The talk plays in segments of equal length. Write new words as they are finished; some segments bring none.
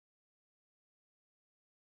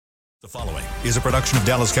The following is a production of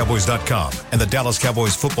DallasCowboys.com and the Dallas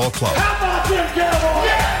Cowboys Football Club. How about them Cowboys?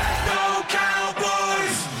 Yeah! Go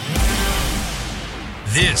Cowboys!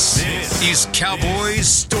 This is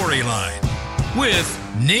Cowboys StoryLine with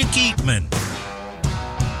Nick Eatman.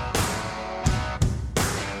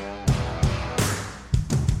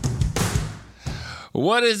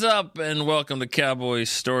 What is up, and welcome to Cowboys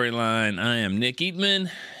Storyline. I am Nick Eatman,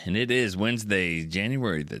 and it is Wednesday,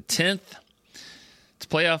 January the 10th. It's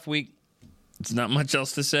playoff week. It's not much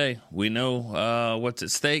else to say. We know what's at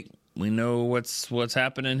stake. We know what's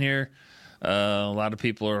happening here. A lot of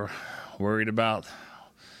people are worried about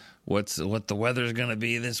what the weather's going to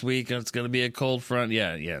be this week. It's going to be a cold front.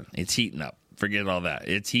 Yeah, it's heating up. Forget all that.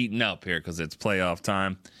 It's heating up here because it's playoff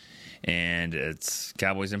time. And it's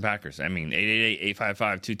Cowboys and Packers. I mean,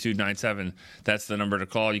 888-855-2297. That's the number to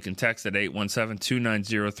call. You can text at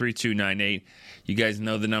 817-290-3298. You guys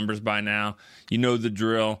know the numbers by now. You know the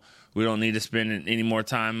drill. We don't need to spend any more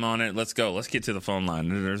time on it. Let's go. Let's get to the phone line.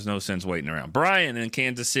 There's no sense waiting around. Brian in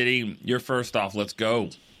Kansas City, you're first off. Let's go.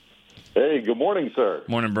 Hey, good morning, sir.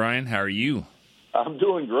 Morning, Brian. How are you? I'm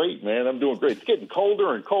doing great, man. I'm doing great. It's getting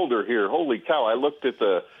colder and colder here. Holy cow. I looked at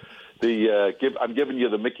I'm giving you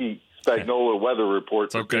the Mickey Spagnola weather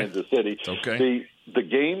report for Kansas City. It's okay. The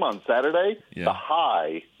game on Saturday, the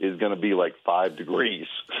high is going to be like 5 degrees.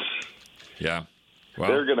 Yeah. Well,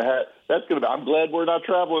 I'm glad we're not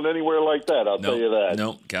traveling anywhere like that. I'll tell you that.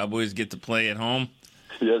 No, Cowboys get to play at home.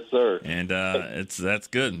 Yes, sir. And that's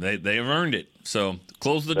good. They've earned it. So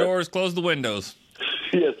close the doors, close the windows.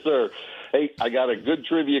 Yes, sir. Hey, I got a good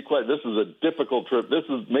trivia question. This is a difficult trip. This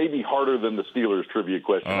is maybe harder than the Steelers trivia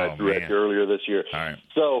question I threw at you earlier this year. All right.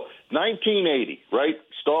 So, 1980, right?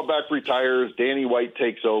 Staubach retires. Danny White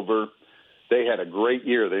takes over. They had a great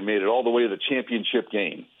year. They made it all the way to the championship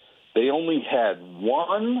game. They only had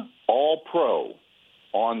one All-Pro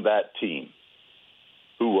on that team.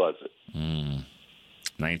 Who was it?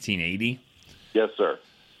 1980? Yes, sir.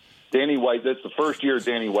 Danny White. That's the first year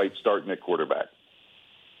Danny White starting at quarterback.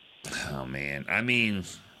 Oh, man. I mean,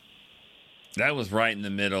 that was right in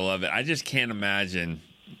the middle of it. I just can't imagine.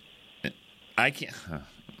 I can't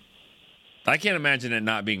imagine it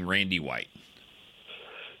not being Randy White.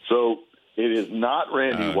 So it is not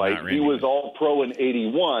Randy White. Not Randy he was White. All-Pro in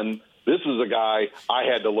 81. This is a guy, I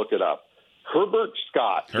had to look it up. Herbert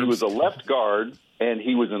Scott. He was a left guard, and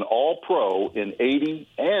he was an All-Pro in 80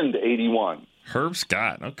 and 81. Herb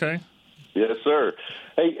Scott. Okay. Yes, sir.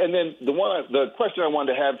 Hey, and then the question I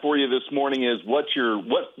wanted to have for you this morning is what's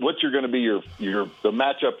going to be the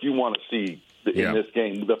matchup you want to see in this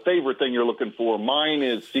game? The favorite thing you're looking for. Mine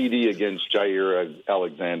is CD against Jair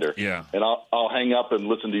Alexander. Yeah. And I'll hang up and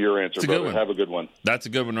listen to your answer, brother. Have a good one. That's a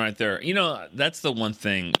good one right there. You know, that's the one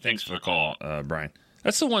thing. Thanks for the call, Brian.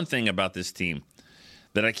 That's the one thing about this team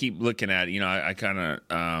that I keep looking at. You know, I kind of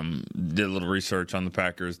did a little research on the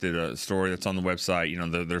Packers, did a story that's on the website. You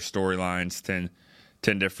know, their storylines, 10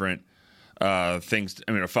 different things.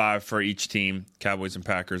 I mean, 5 for each team, Cowboys and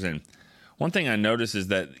Packers. And one thing I noticed is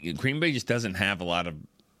that Green Bay just doesn't have a lot of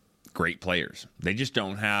great players. They just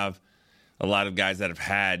don't have a lot of guys that have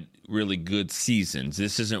had really good seasons.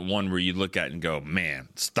 This isn't one where you look at and go, man,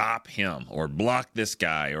 stop him or block this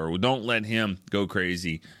guy or don't let him go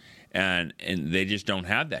crazy. And they just don't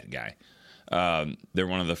have that guy. They're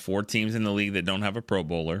one of the 4 teams in the league that don't have a Pro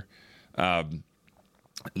Bowler.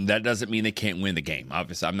 That doesn't mean they can't win the game.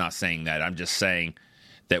 Obviously, I'm not saying that. I'm just saying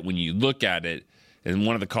that when you look at it, and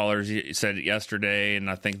one of the callers said it yesterday, and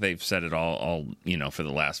I think they've said it all for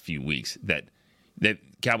the last few weeks, that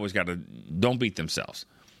Cowboys don't beat themselves.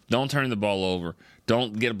 Don't turn the ball over.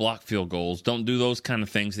 Don't get blocked field goals. Don't do those kind of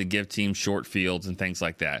things that give teams short fields and things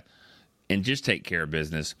like that. And just take care of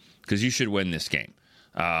business because you should win this game.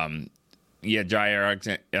 Jair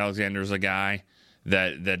Alexander's a guy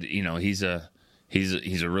that he's a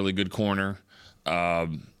really good corner.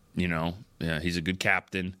 He's a good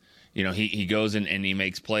captain. You know, he goes and he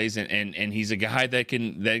makes plays and he's a guy that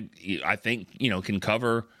I think can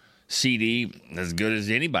cover CD as good as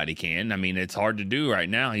anybody can. I mean, it's hard to do right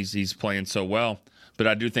now. He's playing so well, but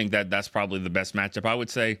I do think that's probably the best matchup. I would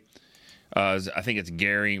say. I think it's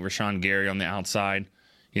Rashawn Gary on the outside.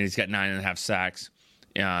 He's got 9.5 sacks.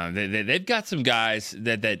 They've got some guys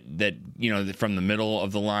that from the middle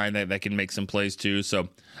of the line that can make some plays too. So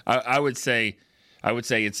I would say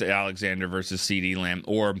it's Alexander versus CD Lamb,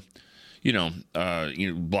 or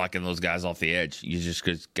blocking those guys off the edge. You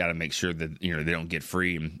just got to make sure that they don't get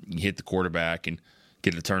free and hit the quarterback and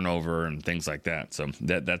get a turnover and things like that. So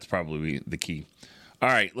that's probably the key. All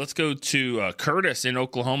right, let's go to Curtis in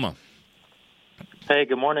Oklahoma. Hey,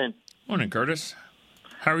 good morning. Morning, Curtis.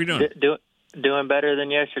 How are you doing? Doing better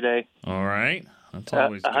than yesterday. All right. That's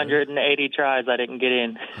always 180 tries I didn't get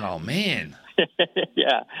in. Oh, man.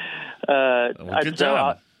 Yeah. Well, good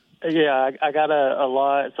job. I got a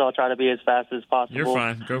lot, so I'll try to be as fast as possible. You're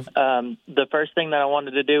fine. Go. The first thing that I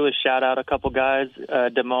wanted to do was shout out a couple guys,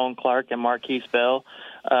 Damone Clark and Marquise Bell.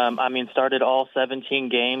 Started all 17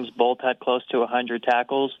 games. Both had close to 100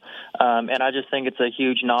 tackles. And I just think it's a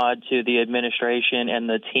huge nod to the administration and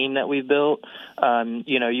the team that we've built.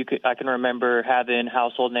 I can remember having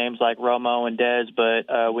household names like Romo and Dez,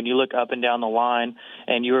 but when you look up and down the line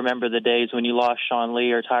and you remember the days when you lost Sean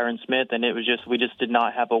Lee or Tyron Smith, and we just did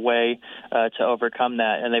not have a way to overcome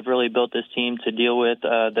that. And they've really built this team to deal with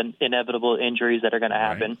the inevitable injuries that are going to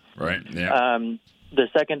happen. Right. Yeah. The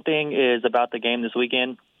second thing is about the game this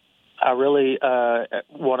weekend. I really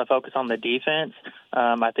want to focus on the defense.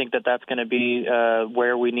 I think that's going to be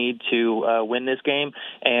where we need to win this game.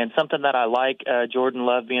 And something that I like, Jordan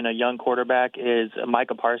Love being a young quarterback, is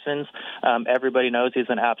Micah Parsons. Everybody knows he's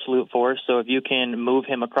an absolute force. So if you can move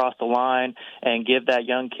him across the line and give that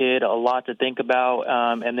young kid a lot to think about,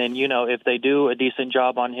 and then, if they do a decent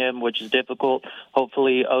job on him, which is difficult,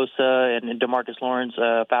 hopefully Osa and DeMarcus Lawrence,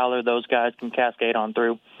 Fowler, those guys can cascade on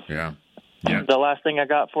through. Yeah. The last thing I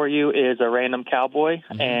got for you is a random Cowboy,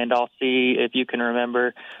 and I'll see if you can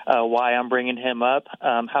remember why I'm bringing him up.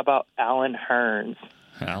 How about Allen Hurns?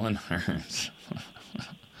 Allen Hurns.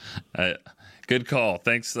 Good call.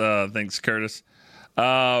 Thanks, Curtis.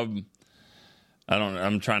 I'm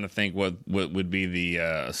trying to think what would be the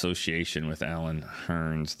association with Allen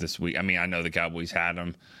Hurns this week. I mean, I know the Cowboys had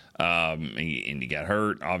him, and he got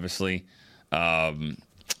hurt, obviously.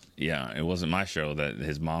 Yeah, it wasn't my show that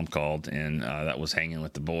his mom called, and that was Hanging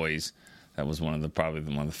with the Boys. That was probably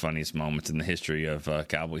one of the funniest moments in the history of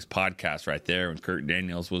Cowboys podcast right there, when Kurt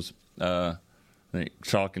Daniels was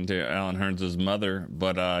talking to Allen Hurns' mother.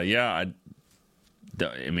 But,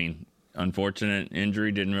 unfortunate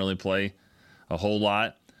injury, didn't really play a whole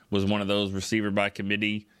lot. Was one of those receiver by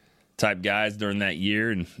committee type guys during that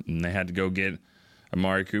year, and they had to go get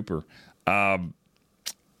Amari Cooper.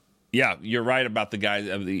 Yeah, you're right about the guys.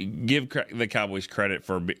 Give the Cowboys credit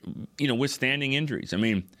for, withstanding injuries. I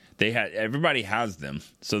mean, everybody has them,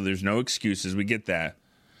 so there's no excuses. We get that,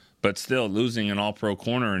 but still losing an All-Pro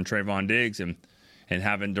corner in Trayvon Diggs and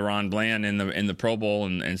having Deron Bland in the Pro Bowl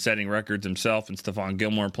and setting records himself, and Stephon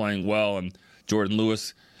Gilmore playing well, and Jordan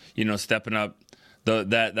Lewis, stepping up.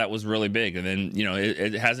 That was really big. And then,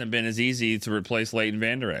 it hasn't been as easy to replace Leighton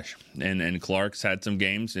Vander Esch. And Clark's had some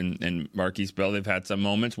games, and Marquise Bell, they've had some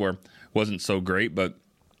moments where it wasn't so great, but,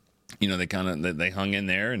 they hung in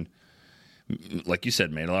there and, like you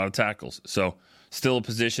said, made a lot of tackles. So still a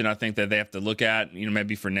position I think that they have to look at,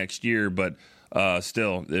 maybe for next year, but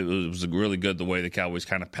still, it was really good the way the Cowboys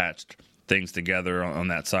kind of patched things together on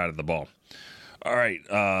that side of the ball. All right,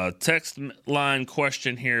 text line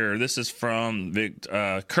question here. This is from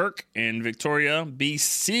Kirk in Victoria,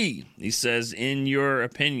 BC. He says, in your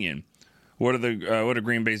opinion, what are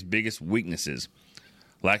Green Bay's biggest weaknesses?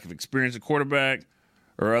 Lack of experience at quarterback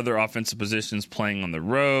or other offensive positions playing on the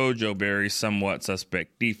road? Joe Barry's somewhat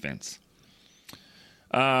suspect defense.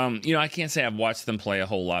 I can't say I've watched them play a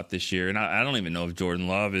whole lot this year, and I don't even know if Jordan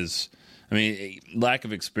Love is – lack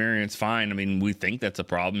of experience, fine. We think that's a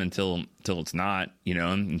problem until it's not,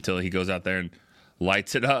 until he goes out there and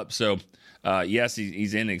lights it up. So, yes,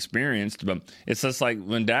 he's inexperienced, but it's just like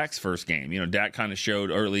when Dak's first game. Dak kind of showed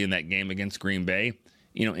early in that game against Green Bay,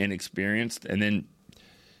 inexperienced, and then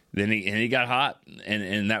he got hot,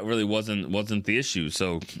 and that really wasn't the issue.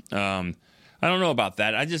 So, I don't know about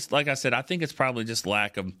that. Like I said, I think it's probably just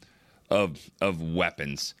lack of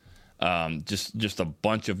weapons. Just a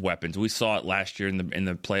bunch of weapons. We saw it last year in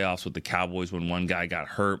the playoffs with the Cowboys when one guy got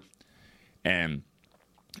hurt, and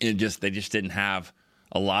they just didn't have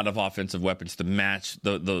a lot of offensive weapons to match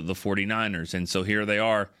the 49ers. And so here they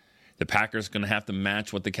are. The Packers going to have to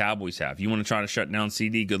match what the Cowboys have. You want to try to shut down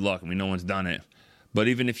CD? Good luck. No one's done it. But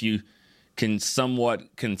even if you can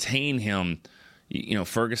somewhat contain him,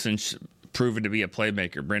 Ferguson's proven to be a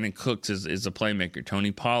playmaker. Brandon Cooks is a playmaker. Tony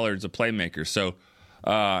Pollard's a playmaker. So.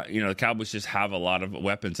 The Cowboys just have a lot of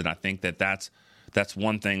weapons, and I think that's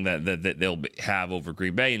one thing that they'll have over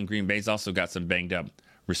Green Bay. And Green Bay's also got some banged up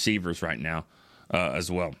receivers right now as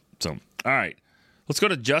well. So, all right, let's go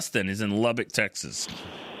to Justin. He's in Lubbock, Texas.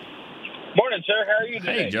 Morning, sir. How are you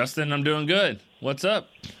today? Hey, Justin. I'm doing good. What's up?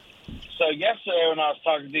 So yesterday when I was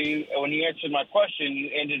talking to you, when you answered my question, you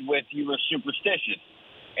ended with you were superstitious,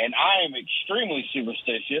 and I am extremely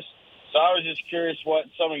superstitious. So I was just curious what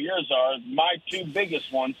some of yours are. My two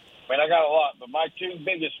biggest ones, I got a lot, but my two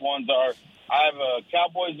biggest ones are I have a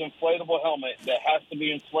Cowboys inflatable helmet that has to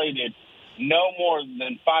be inflated no more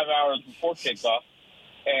than 5 hours before kickoff.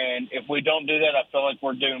 And if we don't do that, I feel like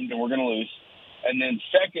we're doomed and we're going to lose. And then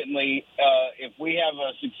secondly, if we have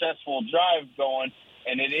a successful drive going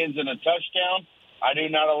and it ends in a touchdown, I do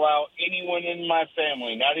not allow anyone in my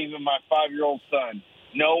family, not even my 5-year-old son,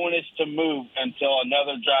 no one is to move until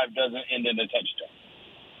another drive doesn't end in a touchdown.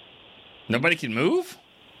 Nobody can move?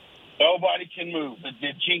 Nobody can move.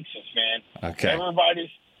 It jinxes, man. Okay.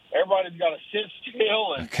 Everybody's got to sit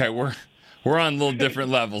still. And Okay, we're on little different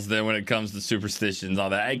levels then when it comes to superstitions, all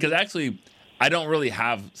that. Because actually, I don't really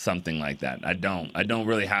have something like that. I don't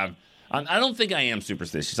really have. I don't think I am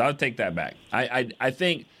superstitious. I'll take that back. I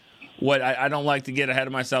think what I don't like to get ahead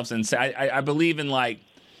of myself and say I believe in, like,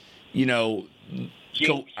 you know,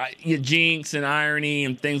 jinx and irony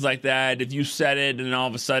and things like that. If you said it and all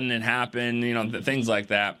of a sudden it happened, you know, things like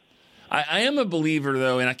that. I am a believer,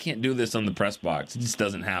 though, and I can't do this on the press box. It just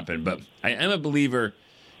doesn't happen. But I am a believer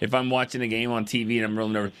if I'm watching a game on TV and I'm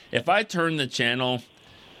really nervous. If I turn the channel,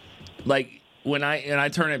 like when I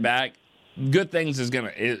turn it back, good things is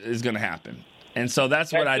gonna happen. And so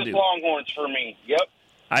that's what I do. Longhorns for me. Yep.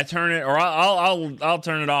 I turn it, or I'll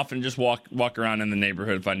turn it off and just walk around in the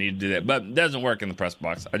neighborhood if I need to do that. But it doesn't work in the press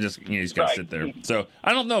box. I just gotta sit there. So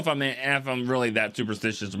I don't know if I'm really that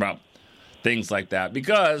superstitious about things like that,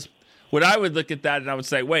 because what I would look at that and I would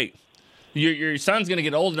say, wait, your son's gonna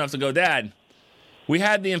get old enough to go, Dad, we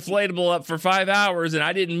had the inflatable up for 5 hours and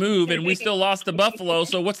I didn't move and we still lost to Buffalo.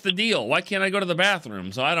 So what's the deal? Why can't I go to the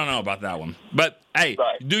bathroom? So I don't know about that one. But hey,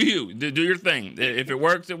 do your thing. If it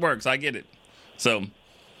works, it works. I get it. So.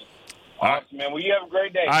 All right, man. Well, you have a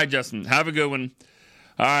great day. All right, Justin. Have a good one.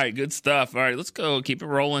 All right, good stuff. All right, let's go. Keep it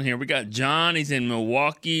rolling here. We got John. He's in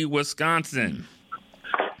Milwaukee, Wisconsin.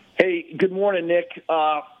 Hey, good morning, Nick.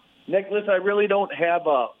 Nick, listen, I really don't have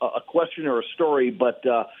a question or a story, but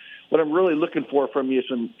what I'm really looking for from you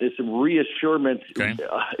is some reassurance. Okay.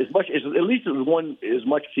 At least as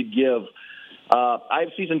much to give. I have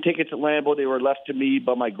season tickets at Lambeau. They were left to me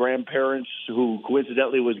by my grandparents, who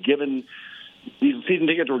coincidentally was given. These season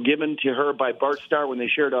tickets were given to her by Bart Starr when they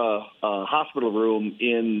shared a hospital room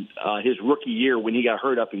in his rookie year when he got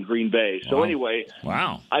hurt up in Green Bay. So anyway,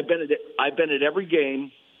 wow, I've been at every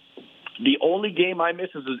game. The only game I miss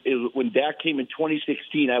is when Dak came in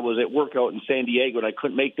 2016. I was at work out in San Diego and I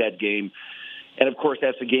couldn't make that game, and of course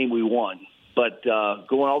that's the game we won. But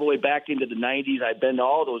going all the way back into the 90s, I've been to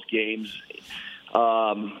all those games,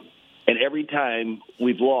 and every time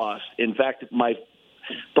we've lost. In fact, my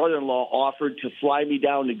brother-in-law offered to fly me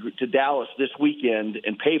down to Dallas this weekend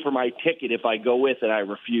and pay for my ticket if I go with, and I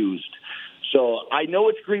refused. So I know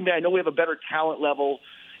it's Green Bay. I know we have a better talent level,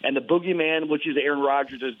 and the boogeyman, which is Aaron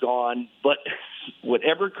Rodgers, is gone. But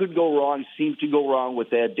whatever could go wrong seems to go wrong with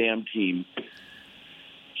that damn team.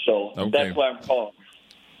 So That's why I'm calling.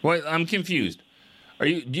 Well, I'm confused. Do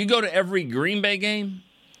you go to every Green Bay game?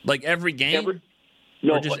 Like every game?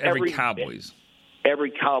 No, or just every Cowboys?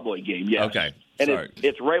 Every Cowboy game, yes. Okay. And sorry.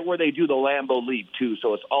 it's right where they do the Lambeau Leap, too,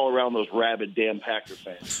 so it's all around those rabid damn Packer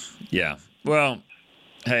fans. Yeah. Well,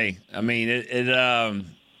 hey, I mean,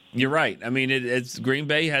 you're right. I mean, it's Green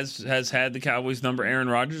Bay has had the Cowboys' number. Aaron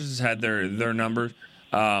Rodgers has had their number.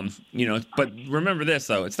 But remember this,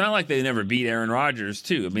 though. It's not like they never beat Aaron Rodgers,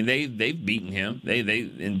 too. I mean, they've beaten him. They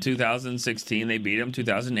in 2016 they beat him.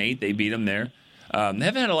 2008 they beat him there. They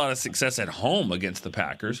haven't had a lot of success at home against the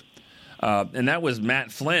Packers. And that was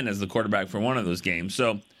Matt Flynn as the quarterback for one of those games.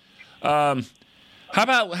 So, how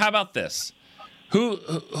about this?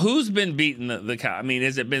 Who's been beating the Cow? I mean,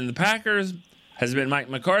 has it been the Packers? Has it been Mike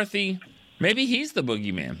McCarthy? Maybe he's the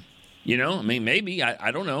boogeyman. You know, I mean, maybe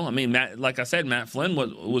I don't know. I mean, like I said, Matt Flynn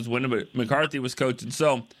was winning, but McCarthy was coaching.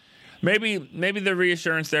 So maybe the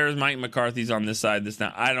reassurance there is Mike McCarthy's on this side. This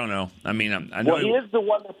now, I don't know. I mean, I know he is the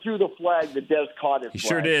one that threw the flag that Des caught it. He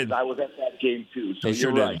sure did. I was at that game too. So he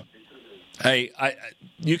sure you're right. did. Hey,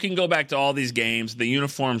 you can go back to all these games. The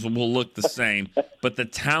uniforms will look the same, but the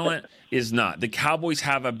talent is not. The Cowboys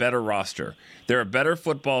have a better roster. They're a better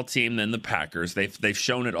football team than the Packers. They've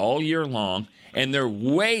shown it all year long, and they're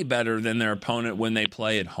way better than their opponent when they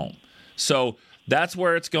play at home. So that's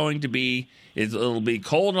where it's going to be. It'll be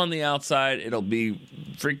cold on the outside. It'll be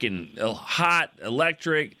freaking hot,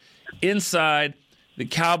 electric inside. The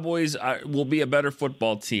Cowboys will be a better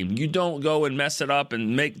football team. You don't go and mess it up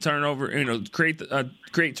and make turnover,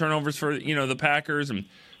 create turnovers for the Packers and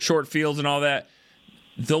short fields and all that.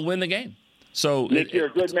 They'll win the game. So Nick, you're a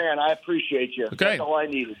good man. I appreciate you. Okay. That's all I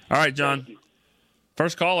needed. All right, John.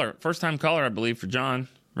 First time caller, I believe, for John,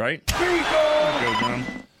 right? There you go, John.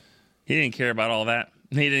 He didn't care about all that.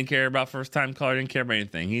 He didn't care about first-time caller. Didn't care about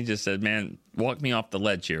anything. He just said, "Man, walk me off the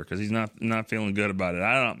ledge here," because he's not feeling good about it.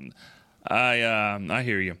 I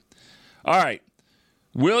hear you. All right.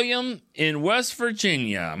 William in West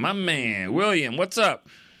Virginia. My man. William, what's up?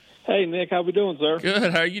 Hey, Nick. How we doing, sir?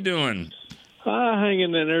 Good. How you doing?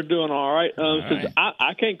 Hanging in there, doing all right. Since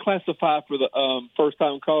I can't classify for the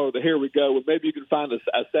first-time caller, the here we go. Well, maybe you can find a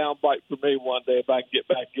sound bite for me one day if I can get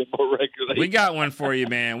back in more regularly. We got one for you,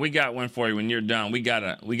 man. We got one for you when you're done. We got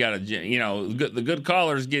a. The good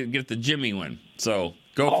callers get the Jimmy one. So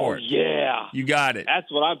go for it. Yeah, you got it.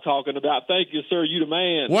 That's what I'm talking about. Thank you, sir. You the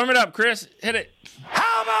man. Warm it up, Chris. Hit it.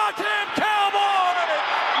 How about them Cowboys?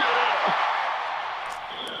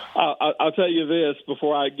 I'll tell you this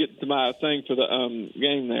before I get to my thing for the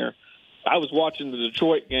game there. I was watching the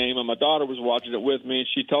Detroit game, and my daughter was watching it with me, and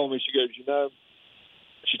she told me, she goes,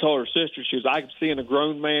 she told her sister, she was, I'm seeing a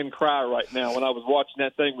grown man cry right now when I was watching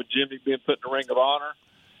that thing with Jimmy being put in the Ring of Honor.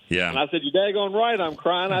 Yeah. And I said, you daggone right, I'm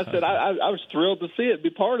crying. I said, I was thrilled to see it,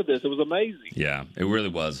 be part of this. It was amazing. Yeah, it really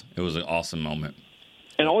was. It was an awesome moment.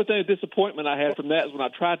 And the only thing of disappointment I had from that is when I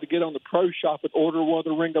tried to get on the pro shop and order one of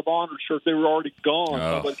the Ring of Honor shirts, they were already gone.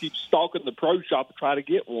 Oh. Somebody keeps stalking the pro shop to try to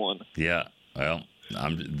get one. Yeah, well,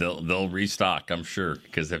 they'll restock, I'm sure,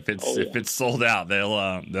 because if it's sold out,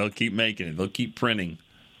 they'll keep making it. They'll keep printing,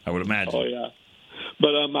 I would imagine. Oh yeah,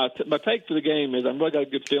 but my take for the game is I'm really got a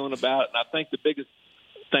good feeling about it, and I think the biggest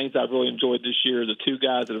things I've really enjoyed this year, the two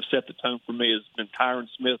guys that have set the tone for me has been Tyron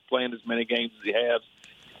Smith playing as many games as he has.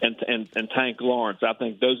 And Tank Lawrence. I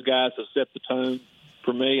think those guys have set the tone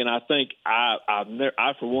for me, and I think I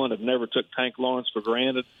for one have never took Tank Lawrence for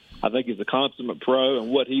granted. I think he's a consummate pro, and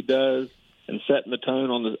what he does and setting the tone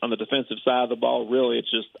on the defensive side of the ball, really, it's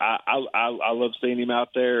just I love seeing him out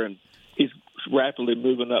there, and he's rapidly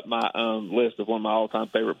moving up my list of one of my all-time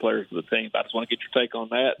favorite players for the team. I just want to get your take on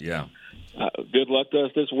that. Yeah. Good luck to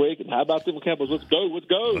us this week, and how about them Cowboys? Let's go.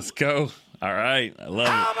 Let's go. All right, I love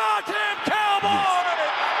How it. about them Cowboys?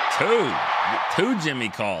 Two Jimmy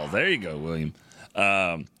calls. There you go, William.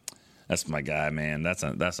 That's my guy, man.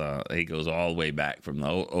 He goes all the way back from the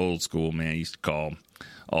old school, man. He used to call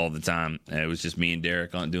all the time. It was just me and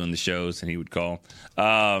Derek on doing the shows, and he would call.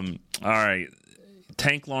 All right,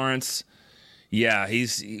 Tank Lawrence. Yeah,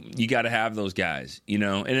 you got to have those guys,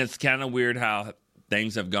 and it's kind of weird how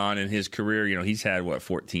things have gone in his career. He's had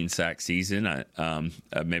 14 sack season,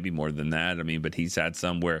 maybe more than that. I mean, but he's had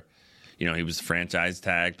some where. He was a franchise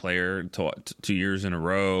tag player 2 years in a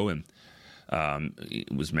row, and he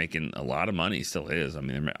was making a lot of money. He still is. I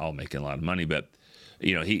mean, they're all making a lot of money, but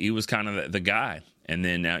he was kind of the guy. And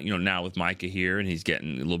then now with Micah here, and he's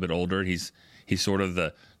getting a little bit older. He's sort of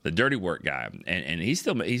the dirty work guy, and he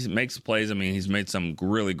makes plays. I mean, he's made some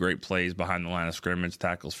really great plays behind the line of scrimmage,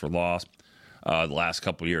 tackles for loss, the last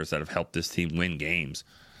couple of years that have helped this team win games.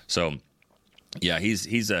 So, yeah, he's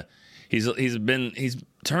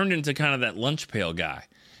turned into kind of that lunch pail guy,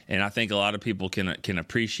 and I think a lot of people can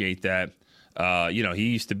appreciate that. He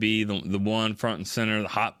used to be the one front and center, the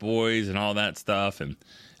hot boys and all that stuff, and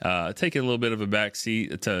taking a little bit of a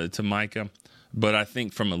backseat to Micah. But I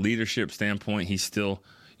think from a leadership standpoint, he's still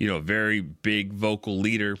a very big vocal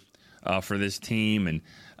leader for this team, and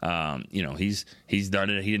he's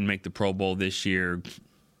done it. He didn't make the Pro Bowl this year.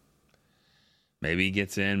 Maybe he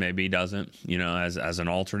gets in, maybe he doesn't, as an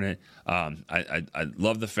alternate. I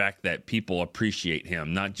love the fact that people appreciate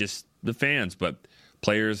him, not just the fans, but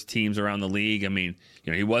players, teams around the league. I mean,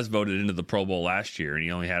 he was voted into the Pro Bowl last year, and he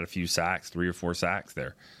only had a few sacks, 3 or 4 sacks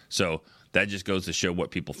there. So that just goes to show what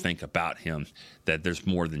people think about him, that there's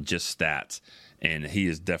more than just stats, and he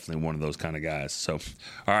is definitely one of those kind of guys. So,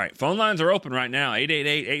 all right, phone lines are open right now,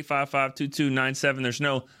 888-855-2297. There's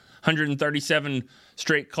no 137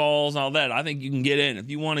 straight calls, all that. I think you can get in. If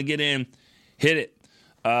you want to get in, hit it.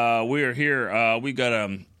 We are here. We got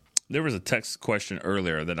there was a text question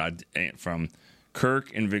earlier that from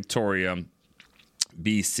Kirk in Victoria,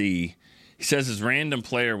 BC. He says his random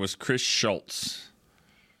player was Chris Schultz.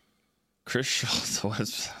 Chris Schultz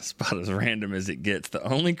was about as random as it gets. The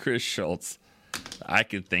only Chris Schultz I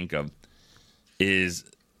could think of is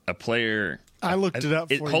a player. I looked it up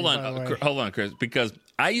for you. Hold on, Chris, because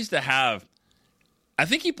I used to have. I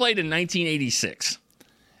think he played in 1986.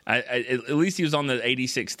 At least he was on the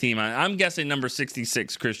 86 team. I'm guessing number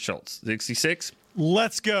 66, Chris Schultz. 66?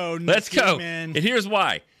 Let's go. Let's go. Man. And here's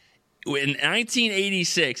why. In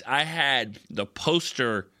 1986, I had the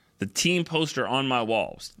team poster on my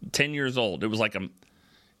walls. 10 years old. It was like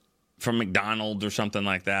from McDonald's or something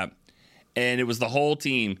like that. And it was the whole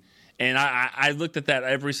team. And I looked at that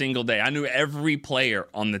every single day. I knew every player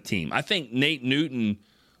on the team. I think Nate Newton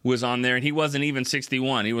was on there, and he wasn't even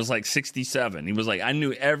 61. He was like 67. He was like, I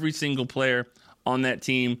knew every single player on that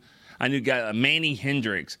team. I knew Manny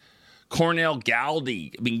Hendricks, Cornell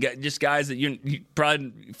Galdi. I mean, just guys that you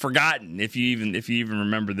probably forgotten if you even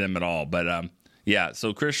remember them at all. But yeah.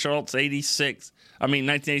 So Chris Schultz, 86. I mean,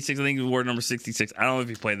 1986. I think he wore number 66. I don't know if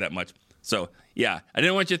he played that much. So yeah, I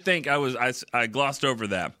didn't want you to think I glossed over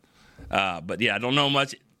that. But yeah, I don't know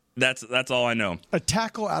much. That's all I know. A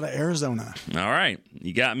tackle out of Arizona. All right,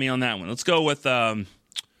 you got me on that one. Let's go with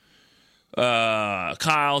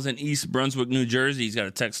Kyle's in East Brunswick, New Jersey. He's got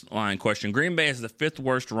a text line question. Green Bay is the 5th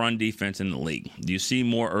worst run defense in the league. Do you see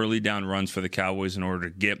more early down runs for the Cowboys in order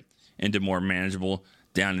to get into more manageable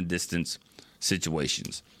down and distance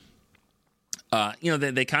situations?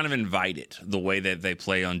 They kind of invite it the way that they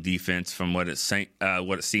play on defense. From what it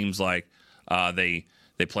seems like, they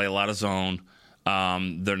play a lot of zone.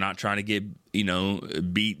 They're not trying to get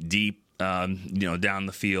beat deep down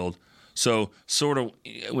the field. So sort of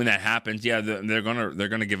when that happens, yeah, they're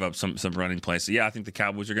gonna give up some running plays. So yeah, I think the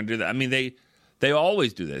Cowboys are gonna do that. I mean, they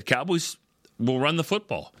always do that. The Cowboys will run the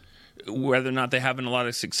football, whether or not they're having a lot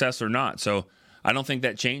of success or not. So I don't think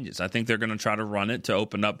that changes. I think they're gonna try to run it to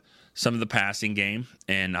open up some of the passing game,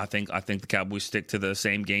 and I think the Cowboys stick to the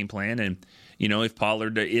same game plan. And if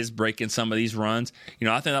Pollard is breaking some of these runs,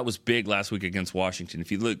 I think that was big last week against Washington.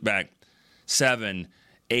 If you look back, 7,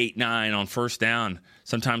 8, 9 on first down,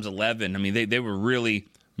 sometimes 11. I mean, they were really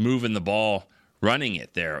moving the ball, running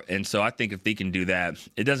it there. And so I think if they can do that,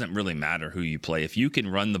 it doesn't really matter who you play. If you can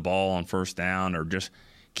run the ball on first down or just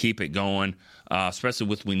keep it going,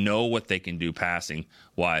 especially we know what they can do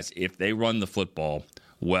passing-wise. If they run the football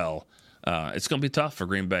well, it's going to be tough for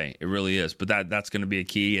Green Bay. It really is. But that's going to be a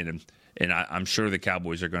key, and I'm sure the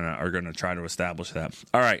Cowboys are going to try to establish that.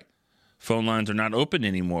 All right. Phone lines are not open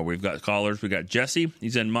anymore. We've got callers. We got Jesse.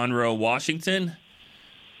 He's in Monroe, Washington.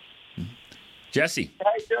 Jesse.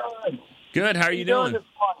 How you doing? Good. How are you doing? This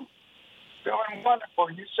morning? Doing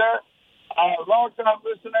wonderful. You, sir? Long-time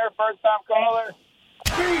listener, first-time caller.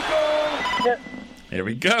 There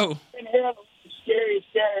we go. Scary.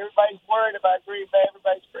 Everybody's worried about Green Bay.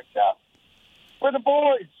 Everybody's freaked out. We're the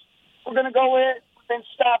boys. We're going to go in. We've been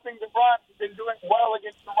stopping the run. We've been doing well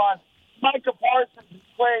against the run. Micah Parsons is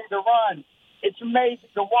playing the run. It's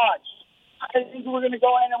amazing to watch. I think we're going to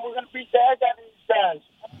go in and we're going to beat the heck out of these guys.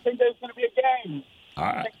 I think there's going to be a game. All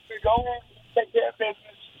right. I think we're going to go in, take care of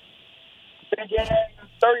business. We're going to get in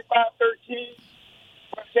 35-13.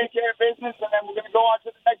 We're going to take care of business, and then we're going to go on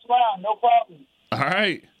to the next round. No problem. All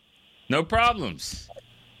right. No problems.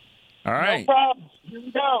 All right. No problems. Here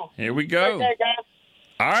we go. Here we go. Okay, guys.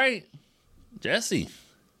 All right. Jesse.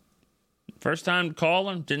 First time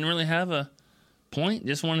caller, didn't really have a point.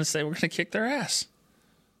 Just wanted to say we're going to kick their ass.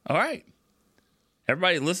 All right.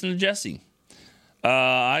 Everybody listen to Jesse.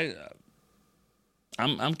 I'm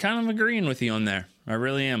kind of agreeing with you on there. I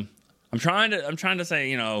really am. I'm trying to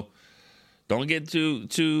say, don't get too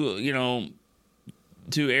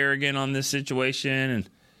arrogant on this situation, and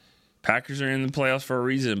Packers are in the playoffs for a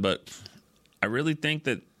reason, but I really think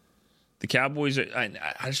that the Cowboys I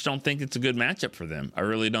just don't think it's a good matchup for them. I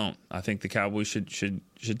really don't. I think the Cowboys should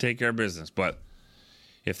take care of business, but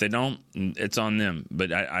if they don't, it's on them.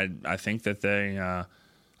 But I think that they are.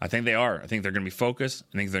 I think they're going to be focused.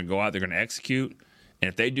 I think they're going to go out. They're going to execute, and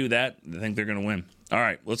if they do that, I think they're going to win. All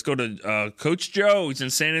right, let's go to Coach Joe. He's in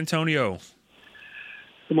San Antonio.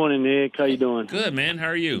 Good morning, Nick. How you doing? Good, man. How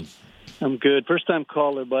are you? I'm good. First-time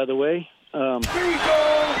caller, by the way. Here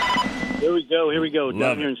we go.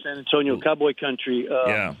 Down here in San Antonio, Cowboy country.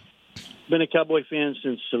 Yeah. Been a Cowboy fan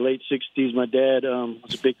since the late 60s. My dad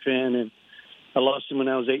was a big fan, and I lost him when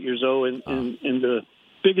I was 8 years old. And the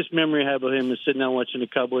biggest memory I have of him is sitting down watching the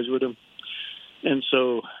Cowboys with him. And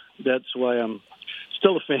so that's why I'm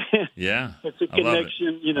still a fan. Yeah. It's a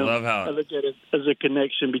connection. I love how I look at it as a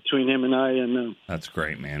connection between him and I. And that's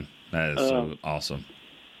great, man. That is so awesome.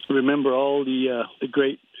 Remember all the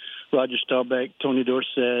great Roger Staubach, Tony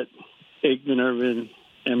Dorsett, Aikman Irvin,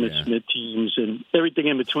 Emmitt Smith teams, and everything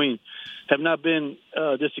in between. Have not been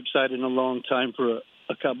this excited in a long time for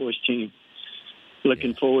a Cowboys team.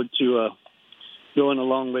 Looking forward to going a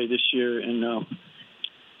long way this year, and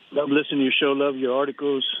love listening to your show, love your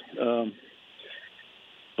articles.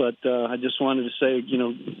 But I just wanted to say,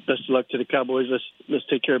 best of luck to the Cowboys. Let's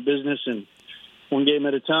take care of business, and one game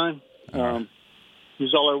at a time.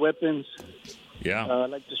 Use all our weapons. Yeah, I'd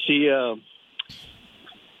like to see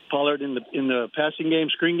Pollard in the passing game,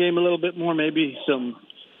 screen game a little bit more. Maybe some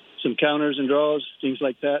counters and draws, things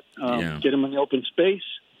like that. Get him in the open space.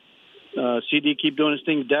 CD keep doing his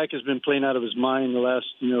thing. Dak has been playing out of his mind the last,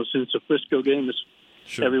 since the Frisco game, as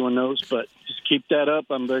everyone knows. But just keep that up.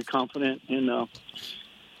 I'm very confident, and love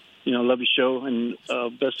your show, and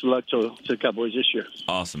best of luck to the Cowboys this year.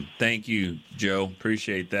 Awesome. Thank you, Joe.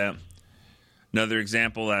 Appreciate that. Another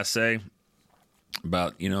example that I say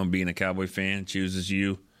about, being a Cowboy fan, chooses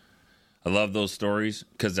you. I love those stories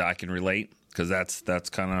because I can relate, because that's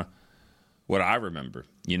kind of what I remember,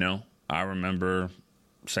 I remember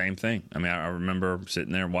same thing. I mean, I remember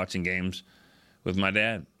sitting there watching games with my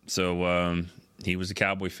dad. So he was a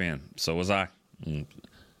Cowboy fan. So was I.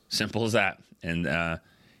 Simple as that. And,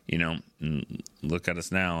 look at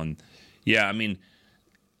us now. And, yeah, I mean,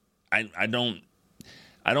 I don't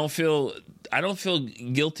feel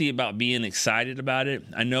guilty about being excited about it.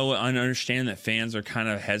 I understand that fans are kind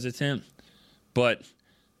of hesitant, but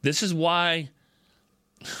this is why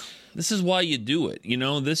you do it.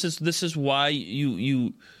 This is why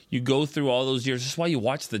you go through all those years. This is why you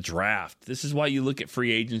watch the draft. This is why you look at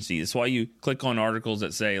free agency. This is why you click on articles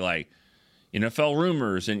that say like NFL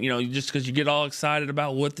rumors, and just because you get all excited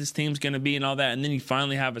about what this team's going to be and all that, and then you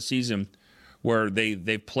finally have a season where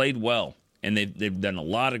they've played well and they've done a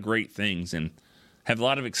lot of great things and have a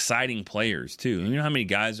lot of exciting players too. And you know how many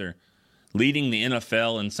guys are leading the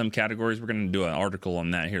NFL in some categories? We're going to do an article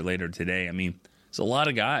on that here later today. I mean, it's a lot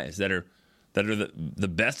of guys that are the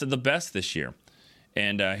best of the best this year,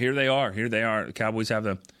 and here they are. The Cowboys have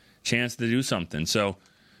a chance to do something. So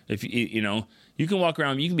if you can walk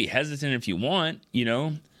around, you can be hesitant if you want,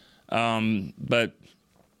 but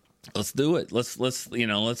let's do it. Let's this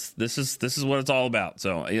is what it's all about.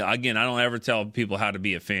 So again, I don't ever tell people how to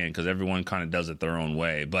be a fan, because everyone kind of does it their own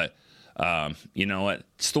way. But you know what?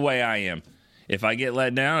 It's the way I am. If I get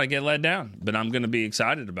let down, I get let down. But I'm going to be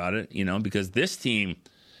excited about it, because this team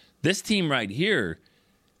right here,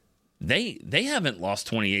 they haven't lost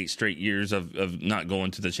 28 straight years of not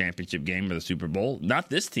going to the championship game or the Super Bowl. Not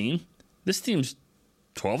this team. This team's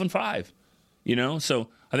 12-5, So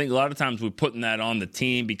I think a lot of times we're putting that on the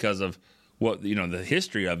team because of what the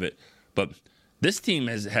history of it. But this team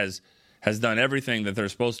has done everything that they're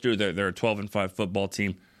supposed to do. They're a 12-5 football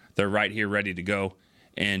team. They're right here, ready to go,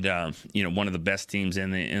 and one of the best teams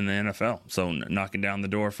in the NFL. So knocking down the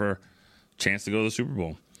door for a chance to go to the Super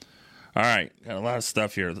Bowl. All right, got a lot of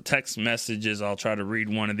stuff here. The text messages, I'll try to read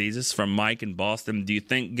one of these. This is from Mike in Boston. Do you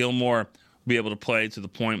think Gilmore will be able to play to the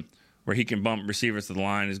point where he can bump receivers to the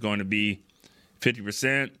line is going to be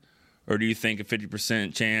 50%? Or do you think a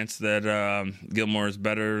 50% chance that Gilmore is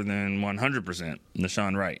better than 100%?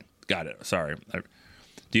 Nashawn Wright. Got it. Sorry.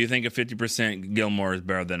 Do you think a 50% Gilmore is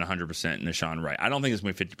better than 100% Nashawn Wright? I don't think it's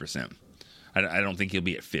going to be 50%. I don't think he'll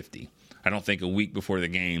be at 50. I don't think a week before the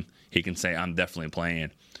game he can say, I'm definitely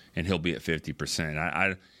playing, and he'll be at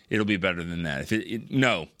 50%. It'll be better than that.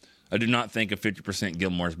 No, I do not think a 50%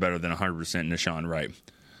 Gilmore is better than 100% Nashawn Wright.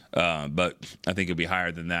 But I think it'll be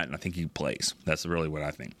higher than that, and I think he plays. That's really what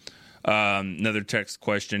I think. Another text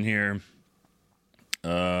question here.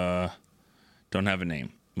 Don't have a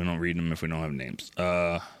name. We don't read them if we don't have names.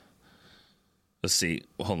 Let's see.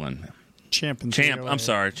 Hold on. Champ. I'm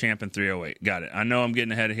sorry. Champ in 308. Got it. I know I'm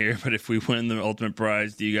getting ahead of here, but if we win the ultimate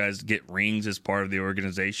prize, do you guys get rings as part of the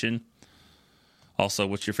organization? Also,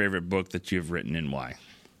 what's your favorite book that you've written and why?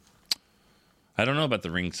 I don't know about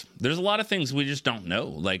the rings. There's a lot of things we just don't know.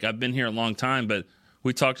 Like, I've been here a long time, but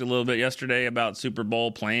we talked a little bit yesterday about Super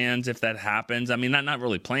Bowl plans, if that happens. I mean, not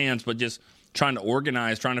really plans, but just trying to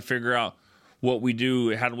organize, trying to figure out what we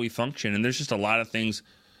do, how do we function. And there's just a lot of things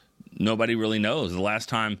nobody really knows. The last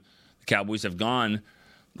time the Cowboys have gone,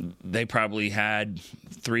 they probably had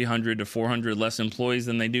 300 to 400 less employees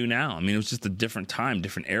than they do now. I mean, it was just a different time,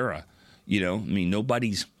 different era. I mean,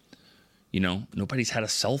 nobody's had a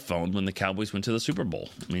cell phone when the Cowboys went to the Super Bowl.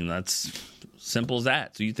 I mean, that's simple as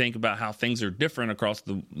that. So you think about how things are different across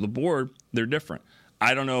the board, they're different.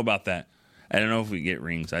 I don't know about that. I don't know if we get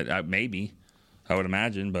rings. I maybe, I would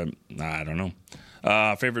imagine, but I don't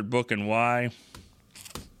know. Favorite book and why?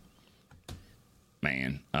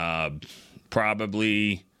 Man,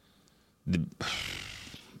 probably.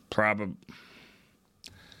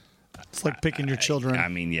 It's like picking your children. I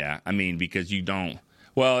mean, yeah. I mean, because you don't.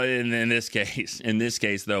 Well, in this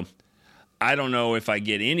case, though, I don't know if I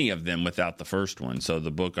get any of them without the first one. So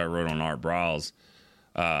the book I wrote on Art Briles,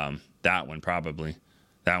 that one probably.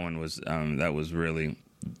 That one was that was really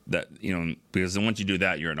that, because once you do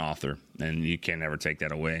that, you're an author and you can't ever take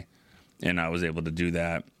that away. And I was able to do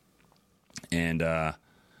that. And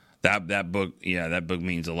that book, that book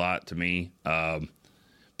means a lot to me.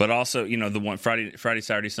 But also, the one Friday,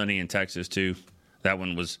 Saturday, Sunday in Texas too. That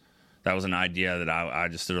was an idea that I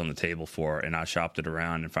just stood on the table for, and I shopped it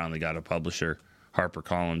around and finally got a publisher,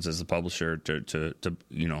 HarperCollins, as a publisher to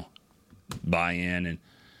buy in. And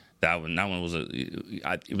that one was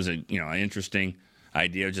an interesting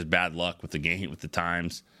idea. Just bad luck with the game, with the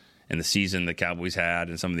times and the season the Cowboys had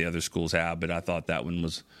and some of the other schools had. But I thought that one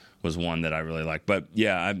was was one that I really like. But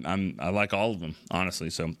yeah, I like all of them, honestly.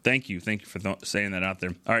 So thank you for saying that out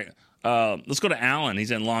there. All right, let's go to Alan.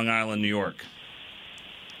 He's in Long Island, New York.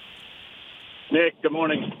 Nick, good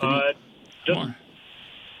morning. Good morning.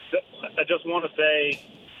 I just want to say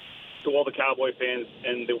to all the Cowboy fans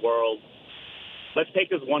in the world, let's take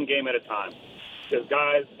this one game at a time. There's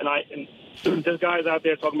guys there's guys out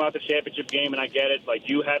there talking about the championship game, and I get it. Like,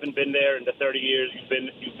 you haven't been there in the 30 years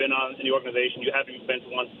you've been on in the organization. You haven't even been to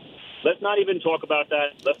one. Let's not even talk about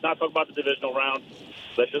that. Let's not talk about the divisional round.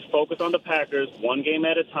 Let's just focus on the Packers, one game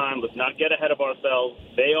at a time. Let's not get ahead of ourselves.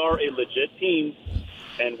 They are a legit team,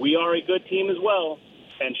 and we are a good team as well.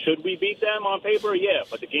 And should we beat them on paper? Yeah,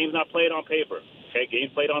 but the game's not played on paper. Okay,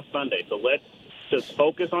 game's played on Sunday. So let's just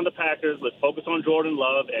focus on the Packers. Let's focus on Jordan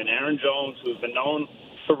Love and Aaron Jones, who's been known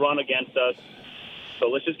to run against us. So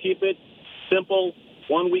let's just keep it simple,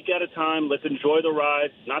 1 week at a time. Let's enjoy the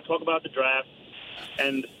ride, not talk about the draft.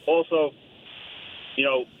 And also,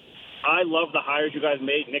 I love the hires you guys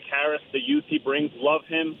made. Nick Harris, the youth he brings, love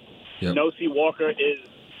him. Yep. Nosey Walker is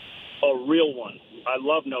a real one. I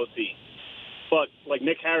love Nosey. But like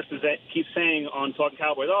Nick Harris keeps saying on Talking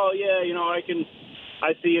Cowboys, I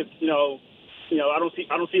see it,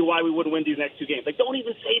 I don't see why we wouldn't win these next two games. Like, don't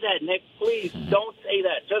even say that, Nick. Please, don't say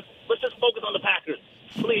that. Let's just focus on the Packers.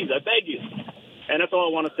 Please, I beg you. And that's all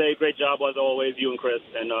I want to say. Great job, as always, you and Chris,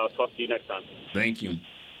 and talk to you next time. Thank you.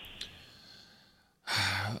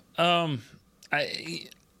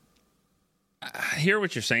 I hear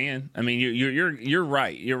what you're saying. I mean, you're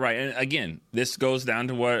right. You're right. And again, this goes down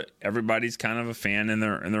to what everybody's kind of a fan in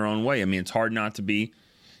their own way. I mean, it's hard not to be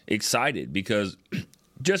excited because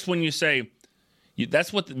just when you say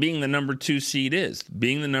that's what being the number 2 seed is.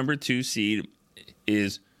 Being the number 2 seed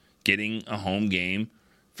is getting a home game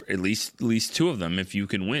for at least 2 of them if you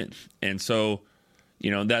can win. And so,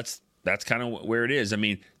 that's kind of where it is. I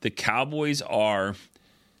mean, the Cowboys are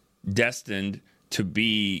destined to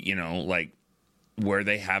be, like where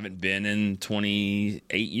they haven't been in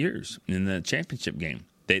 28 years in the championship game.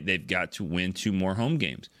 They've got to win 2 more home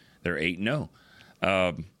games. They're 8-0.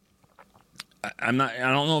 I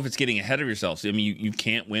don't know if it's getting ahead of yourself. I mean, you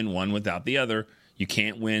can't win one without the other. You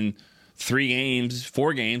can't win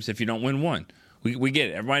 4 games if you don't win one. We get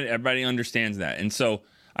it. Everybody understands that. And so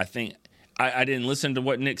I think I didn't listen to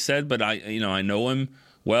what Nick said, but I know him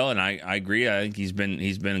well, and I agree. I think he's been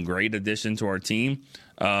a great addition to our team.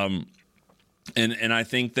 And I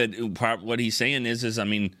think that what he's saying is I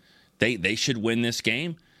mean, they should win this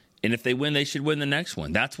game. And if they win, they should win the next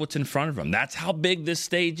one. That's what's in front of them. That's how big this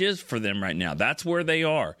stage is for them right now. That's where they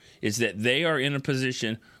are, is that they are in a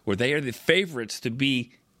position where they are the favorites to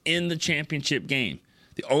be in the championship game.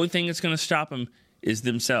 The only thing that's going to stop them is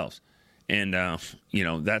themselves. And, that's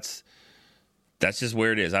just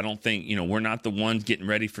where it is. I don't think, we're not the ones getting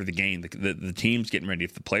ready for the game. The team's getting ready.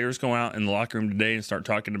 If the players go out in the locker room today and start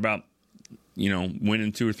talking about,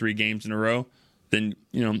 winning 2 or 3 games in a row, then,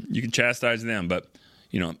 you can chastise them. But,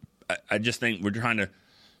 I just think we're trying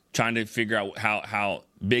to figure out how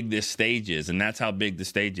big this stage is, and that's how big the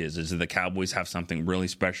stage is that the Cowboys have something really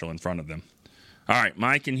special in front of them. All right,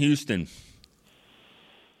 Mike in Houston.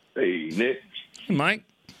 Hey, Nick. Hey, Mike.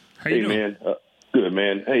 How you doing? Man. Good,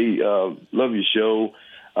 man. Hey, love your show.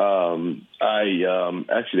 I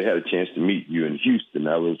actually had a chance to meet you in Houston.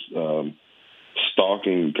 I was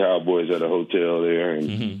stalking Cowboys at a hotel there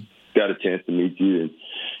and got a chance to meet you, and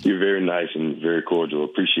you're very nice and very cordial.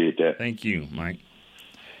 Appreciate that. Thank you, Mike.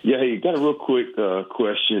 Yeah, hey, got a real quick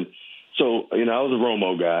question. So, I was a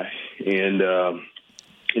Romo guy, and, I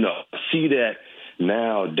see that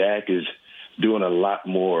now Dak is doing a lot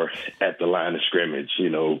more at the line of scrimmage, a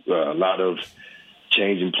lot of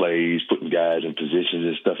changing plays, putting guys in positions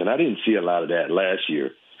and stuff, and I didn't see a lot of that last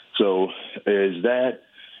year. So is that,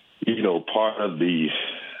 part of the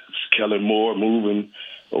Kellen Moore moving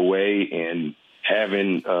away and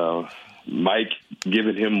having Mike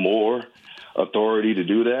giving him more authority to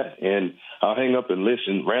do that? And I'll hang up and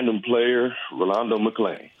listen. Random player, Rolando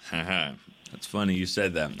McClain. That's funny you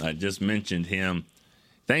said that. I just mentioned him.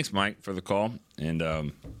 Thanks, Mike, for the call. And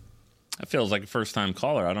that feels like a first-time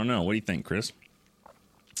caller. I don't know. What do you think, Chris?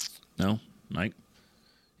 No? Mike?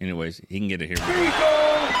 Anyways, he can get it here.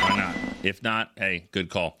 Why not? If not, hey, good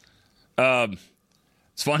call.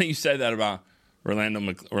 It's funny you said that about Rolando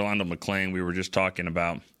McClain. We were just talking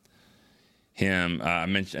about him. I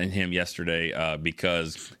mentioned him yesterday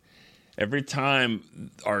because every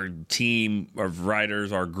time our team of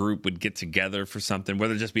writers, our group would get together for something,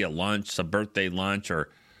 whether it just be a lunch, a birthday lunch, or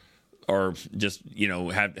just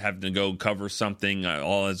have to go cover something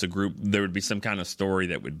all as a group, there would be some kind of story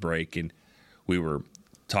that would break. And we were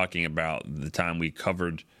talking about the time we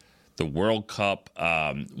covered the World Cup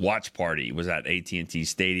watch party was at AT&T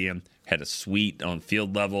Stadium. Had a suite on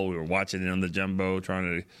field level. We were watching it on the jumbo,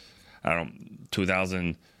 trying to,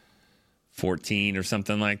 2014 or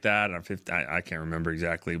something like that. I can't remember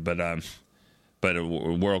exactly, but a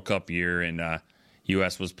World Cup year, and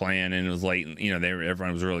U.S. was playing, and it was late.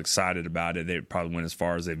 Everyone was really excited about it. They probably went as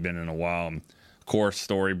far as they've been in a while. And of course,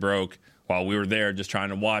 story broke while we were there just trying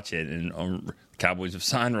to watch it, and Cowboys have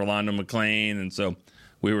signed Rolando McClain, and so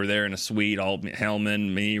we were there in a suite, all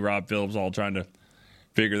Hellman, me, Rob Phillips, all trying to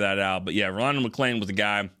figure that out. But yeah, Rolando McClain was a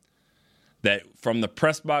guy that from the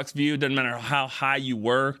press box view, doesn't matter how high you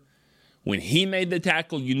were, when he made the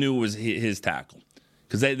tackle, you knew it was his tackle.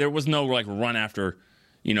 Because there was no run after,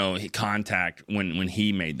 contact when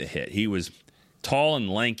he made the hit. He was tall and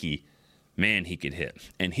lanky. Man, he could hit.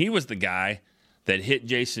 And he was the guy that hit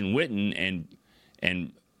Jason Witten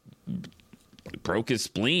and broke his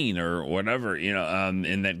spleen or whatever,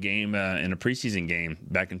 in that game, in a preseason game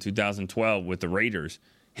back in 2012 with the Raiders.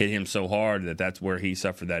 Hit him so hard that's where he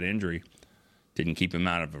suffered that injury. Didn't keep him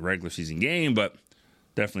out of a regular season game, but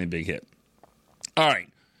definitely a big hit. All right.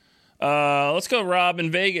 Let's go, Rob,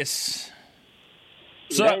 in Vegas.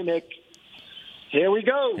 Hey, Nick. Here we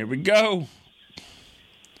go. Here we go.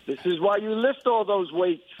 This is why you lift all those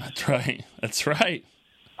weights. That's right. That's right.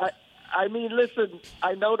 I mean, listen,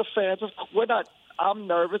 I know the fans, I'm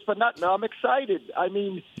nervous, but I'm excited. I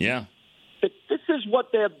mean, yeah. This is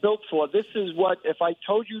what they're built for. This is what, if I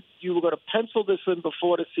told you were going to pencil this in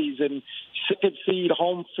before the season, second seed,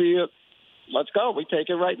 home field, let's go. We take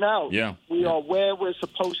it right now. Yeah. We are where we're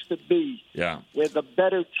supposed to be. Yeah. We're the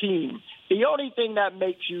better team. The only thing that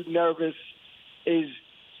makes you nervous is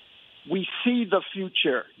we see the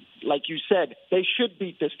future. Like you said, they should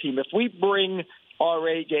beat this team. If we bring our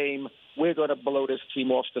A game, we're going to blow this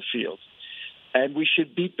team off the field. And we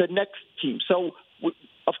should beat the next team. So,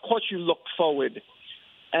 of course, you look forward.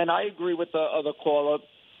 And I agree with the other caller.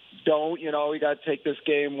 We got to take this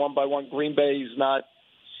game one by one. Green Bay is not,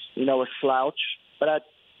 a slouch. But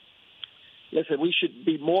listen, we should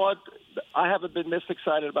be more. I haven't been this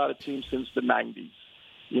excited about a team since the 90s.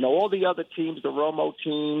 All the other teams, the Romo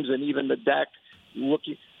teams, and even the Dak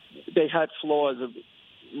rookie, they had flaws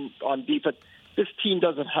on defense. This team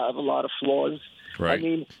doesn't have a lot of flaws. Right. I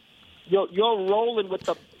mean, you're rolling with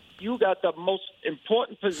you got the most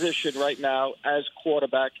important position right now as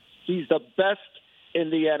quarterback. He's the best in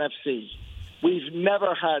the NFC. We've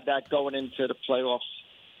never had that going into the playoffs.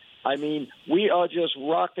 I mean, we are just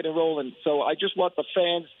rocking and rolling. So I just want the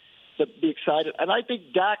fans to be excited. And I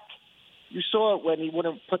think Dak, you saw it when he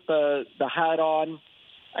wouldn't put the hat on.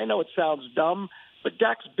 I know it sounds dumb, but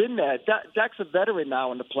Dak's been there. Dak's a veteran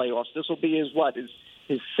now in the playoffs. This will be his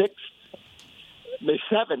sixth, his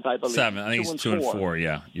seventh, I believe. Seven. I think it's 2-4.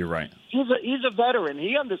 Yeah, you're right. He's a veteran.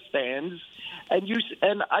 He understands.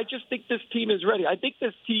 And I just think this team is ready. I think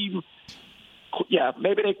this team,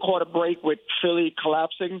 maybe they caught a break with Philly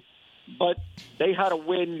collapsing, but they had to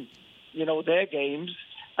win, their games.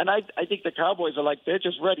 And I think the Cowboys are they're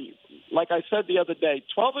just ready. Like I said the other day,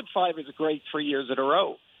 12-5 is a great 3 years in a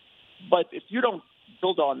row. But if you don't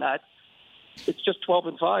build on that, it's just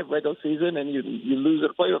 12-5 regular season, and you lose at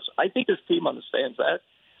the playoffs. I think this team understands that.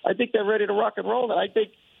 I think they're ready to rock and roll, and I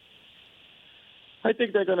think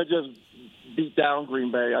they're going to just beat down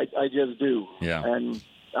Green Bay. I just do. Yeah. And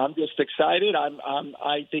I'm just excited.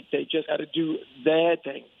 I think they just got to do their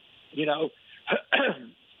thing.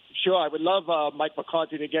 Sure, I would love Mike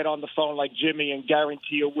McCarthy to get on the phone like Jimmy and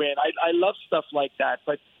guarantee a win. I love stuff like that.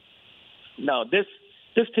 But no, this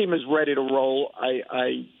team is ready to roll.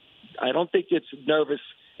 I don't think it's nervous.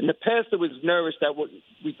 In the past, it was nervous that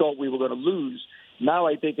we thought we were going to lose. Now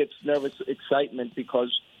I think it's nervous excitement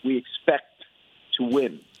because we expect to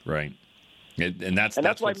win. Right. And that's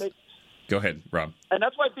why. Go ahead, Rob. And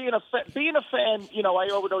that's why being a fan, I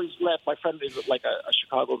always laugh. My friend is like a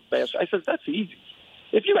Chicago Bears. I said, that's easy.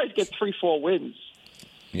 If you guys get 3-4 wins,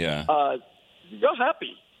 you're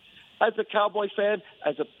happy. As a Cowboy fan,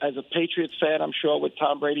 as a Patriots fan, I'm sure with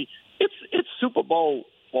Tom Brady, it's Super Bowl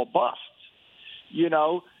or bust.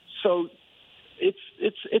 So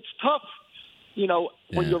it's tough.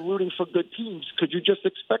 When you're rooting for good teams, could you just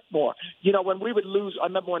expect more? When we would lose, I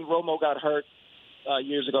remember when Romo got hurt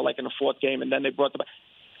years ago, like in the fourth game, and then they brought them back.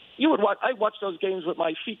 I watched those games with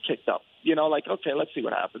my feet kicked up. Okay, let's see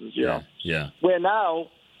what happens. Yeah. Where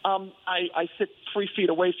now, I sit 3 feet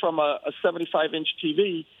away from a 75-inch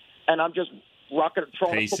TV, and I'm just rocking,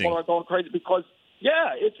 throwing a football and going crazy because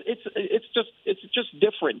it's just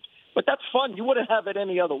different. But that's fun. You wouldn't have it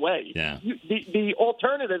any other way. Yeah. The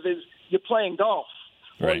alternative is you're playing golf,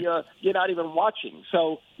 or right. you're not even watching.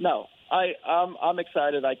 So no, I'm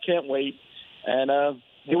excited. I can't wait. And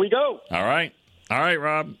here we go. All right,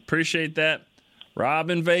 Rob. Appreciate that. Rob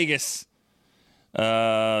in Vegas. Good.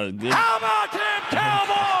 How about them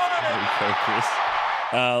Cowboys?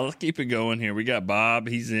 Let's keep it going here. We got Bob.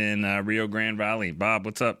 He's in Rio Grande Valley. Bob,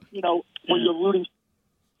 what's up? When you're rooting.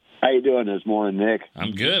 How you doing this morning, Nick?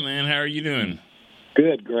 I'm good, man. How are you doing?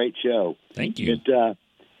 Good, great show. Thank you. There's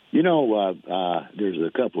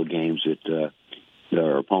a couple of games that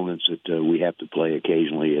our opponents that we have to play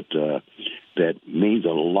occasionally that means a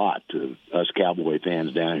lot to us Cowboy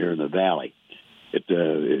fans down here in the Valley.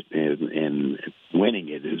 And winning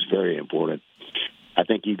it is very important. I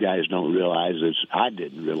think you guys don't realize this. I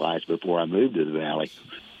didn't realize before I moved to the Valley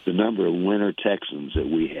the number of winter Texans that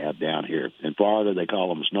we have down here. In Florida, they call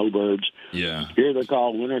them snowbirds. Yeah. Here they're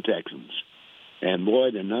called winter Texans. And, boy,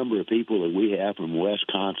 the number of people that we have from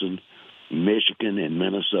Wisconsin, Michigan, and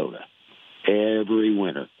Minnesota every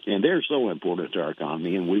winter. And they're so important to our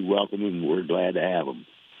economy, and we welcome them and we're glad to have them.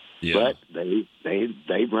 Yeah. But they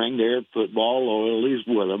bring their football loyalties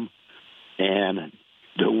with them. And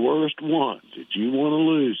the worst ones that you want to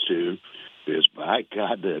lose to is, by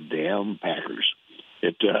God, the damn Packers.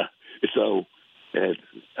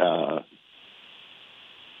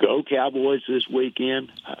 Go Cowboys this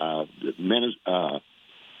weekend.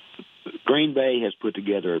 Green Bay has put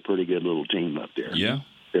together a pretty good little team up there. Yeah.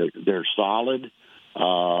 They're solid.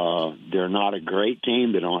 They're not a great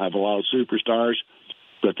team. They don't have a lot of superstars,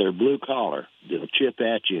 but they're blue collar. They'll chip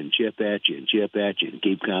at you and chip at you and chip at you and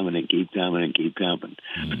keep coming and keep coming and keep coming.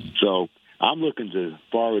 So I'm looking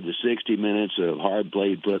forward to 60 minutes of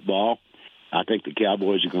hard-played football. I think the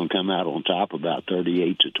Cowboys are going to come out on top about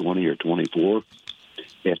 38-20 or 24.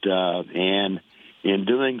 And in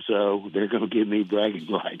doing so, they're going to give me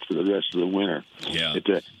bragging rights for the rest of the winter. Yeah.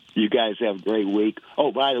 You guys have a great week.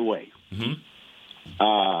 Oh, by the way,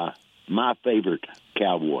 my favorite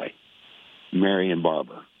Cowboy, Marion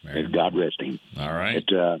Barber, and God rest him. All right.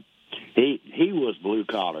 He was blue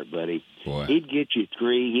collar, buddy. Boy. He'd get you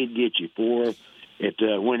 3, he'd get you 4.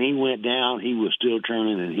 When he went down, he was still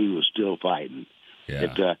turning and he was still fighting.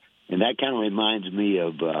 Yeah. And that kind of reminds me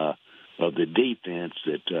of the defense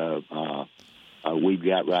that we've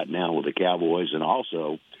got right now with the Cowboys, and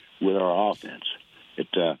also with our offense.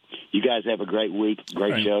 You guys have a great week,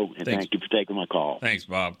 great show, and thank you for taking my call. Thanks,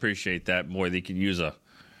 Bob. Appreciate that. Boy, they could use a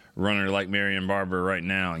runner like Marion Barber right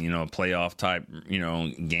now. Playoff type,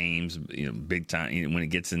 games. Big time. When it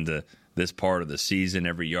gets into this part of the season,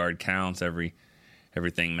 every yard counts.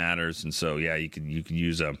 Everything matters, and so you could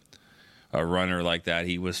use a runner like that.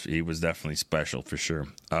 He was definitely special for sure.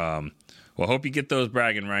 Well, I hope you get those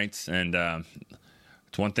bragging rights, and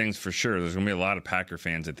it's one thing's for sure. There's going to be a lot of Packer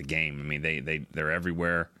fans at the game. I mean, they're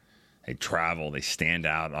everywhere. They travel. They stand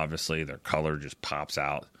out. Obviously, their color just pops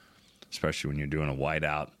out, especially when you're doing a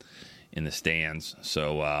whiteout in the stands.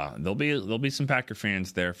 So there'll be some Packer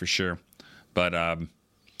fans there for sure. But at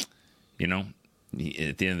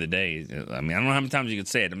the end of the day, I mean, I don't know how many times you could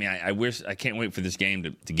say it. I mean, I can't wait for this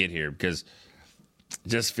game to get here, because it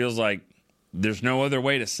just feels like there's no other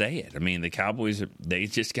way to say it. I mean, the Cowboys, they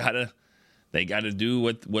just gotta do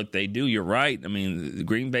what they do. You're right. I mean, the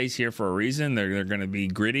Green Bay's here for a reason. They're going to be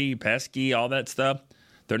gritty, pesky, all that stuff.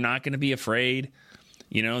 They're not going to be afraid.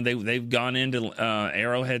 They've gone into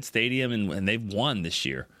Arrowhead Stadium and they've won this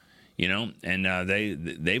year. And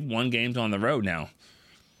they've won games on the road now.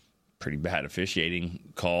 Pretty bad officiating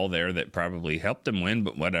call there that probably helped them win,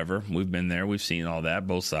 but whatever. We've been there. We've seen all that,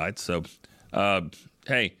 both sides. So,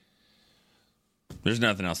 hey, there's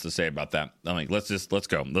nothing else to say about that. I mean, let's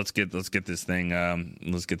go. Let's get this thing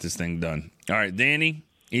done. All right, Danny,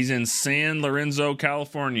 he's in San Lorenzo,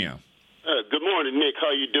 California. Good morning, Nick.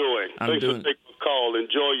 How you doing? Thanks for taking the call.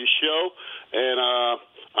 Enjoy your show, and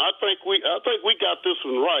I think we got this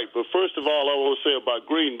one right. But first of all, I want to say about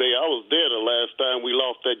Green Bay, I was there the last time we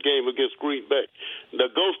lost that game against Green Bay.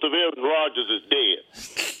 The ghost of Aaron Rodgers is dead.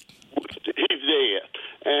 He's dead.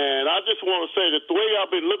 And I just want to say that the way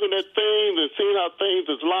I've been looking at things and seeing how things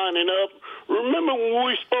is lining up, remember when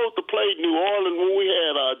we were supposed to play New Orleans, when we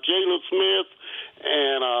had Jalen Smith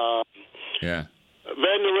and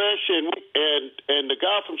Van Der Esch and the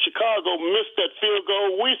guy from Chicago missed that field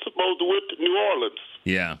goal. We supposed to win to New Orleans.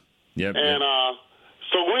 Yeah. Yep. And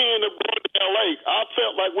so we ended up going to L.A. I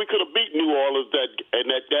felt like we could have beat New Orleans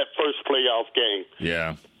that first playoff game.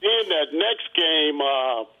 Yeah. In that next game,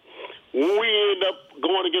 we ended up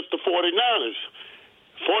going against the 49ers.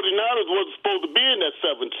 49ers wasn't supposed to be in that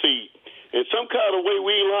 7th seed. In some kind of way,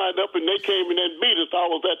 we lined up, and they came in and beat us. I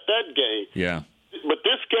was at that game. Yeah. But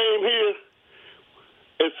this game here,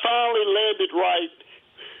 it finally landed right.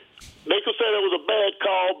 they could say that was a bad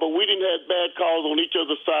call, but we didn't have bad calls on each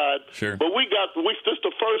other's side. Sure. But this is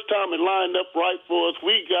the first time it lined up right for us.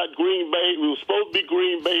 We got Green Bay. We were supposed to be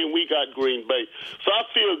Green Bay, and we got Green Bay. So I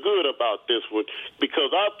feel good about this one because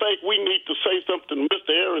I think we need to say something to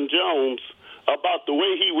Mr. Aaron Jones about the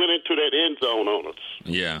way he went into that end zone on us.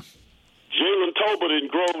 Yeah. Jalen Tolbert and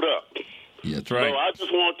growed up. Yeah, that's right. So I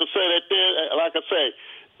just want to say that there, like I say,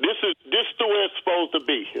 this is the way it's supposed to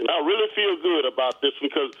be. And I really feel good about this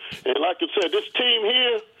because, and like I said, this team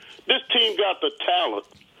got the talent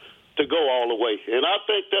to go all the way. And I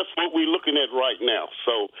think that's what we're looking at right now.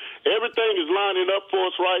 So everything is lining up for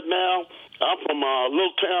us right now. I'm from a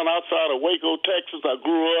little town outside of Waco, Texas. I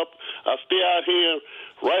grew up. I stay out here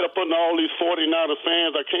right up under all these 49er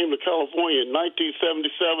fans. I came to California in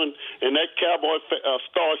 1977, and that Cowboy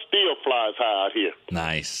star still flies high out here.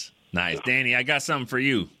 Nice. Danny, I got something for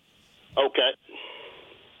you. Okay.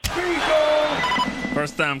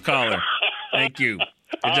 First time caller. Thank you.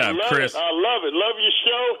 Good job, Chris. I love it. Love your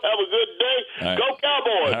show. Have a good day. Right. Go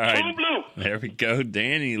Cowboys. All right. Blue, blue. There we go.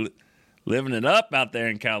 Danny living it up out there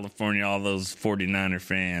in California, all those 49er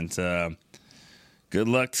fans. Good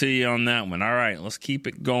luck to you on that one. All right, let's keep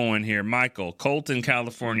it going here. Michael, Colton,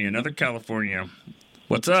 California, another California.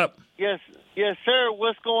 What's up? Yes, sir.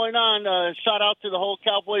 What's going on? Shout out to the whole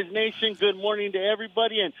Cowboys Nation. Good morning to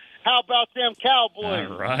everybody. And how about them Cowboys?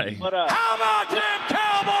 All right. But, How about them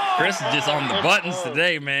Cowboys? Chris is just on the buttons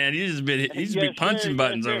today, man. He's been punching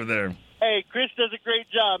buttons over there. Hey, Chris does a great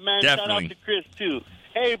job, man. Definitely. Shout out to Chris, too.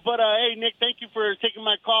 Hey, hey, Nick, thank you for taking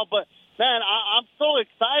my call. But, man, I'm so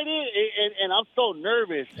excited and I'm so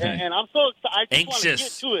nervous. And I'm so excited. I just want to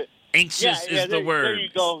get to it. Anxious is the word. There you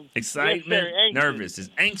go. Excitement, yes, nervous is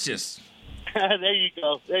anxious. There you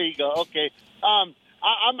go. Okay. I'm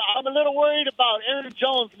a little worried about Aaron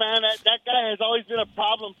Jones, man. That guy has always been a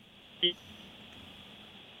problem.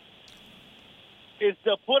 It's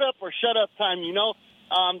the put up or shut up time, you know.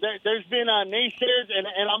 There's been naysayers,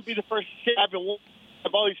 and I'll be the first to say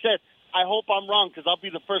I've always said I hope I'm wrong because I'll be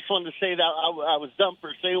the first one to say that I was dumb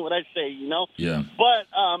for saying what I say, you know. Yeah. But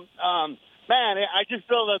man, I just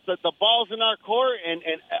feel that the ball's in our court and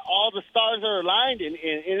all the stars are aligned, and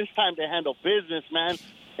it's time to handle business, man.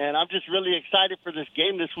 And I'm just really excited for this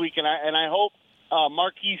game this week, and I hope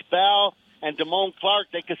Marquise Bell and Damone Clark,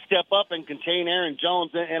 they could step up and contain Aaron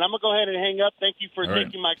Jones. And I'm going to go ahead and hang up. Thank you for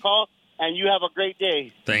taking my call, and you have a great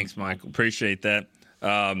day. Thanks, Michael. Appreciate that.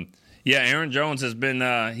 Aaron Jones has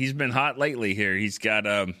been he's been hot lately here. He's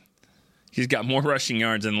got more rushing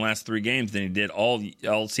yards in the last 3 games than he did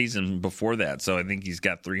all season before that. So I think he's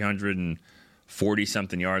got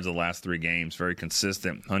 340-something yards the last 3 games. Very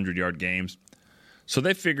consistent, 100-yard games. So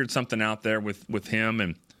they figured something out there with him,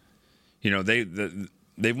 and you know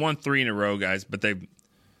they've won 3 in a row, guys. But they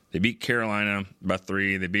beat Carolina by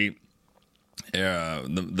 3. They beat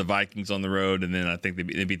the Vikings on the road, and then I think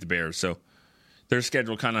they beat the Bears. So their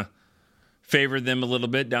schedule kind of favored them a little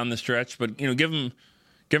bit down the stretch. But you know, give them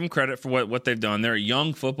credit for what they've done. They're a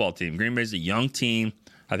young football team. Green Bay's a young team.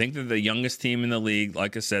 I think they're the youngest team in the league.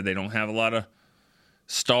 Like I said, they don't have a lot of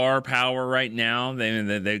star power right now.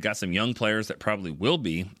 They've got some young players that probably will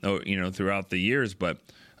be, you know, throughout the years. But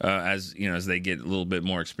as you know, as they get a little bit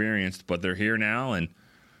more experienced, but they're here now, and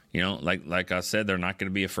you know, like I said, they're not going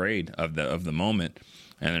to be afraid of the moment,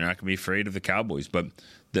 and they're not going to be afraid of the Cowboys. But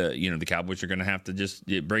the Cowboys are going to have to just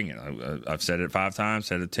bring it. I've said it 5 times,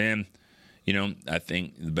 said it 10. You know, I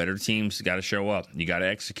think the better teams got to show up. You got to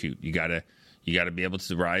execute. You got to be able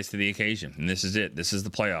to rise to the occasion. And this is it. This is the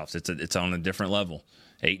playoffs. It's on a different level.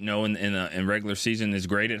 8-0 in regular season is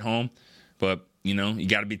great at home, but you know you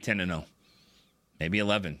got to be 10-0, maybe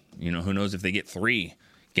 11. You know, who knows if they get 3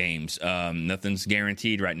 games? Nothing's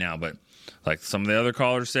guaranteed right now. But like some of the other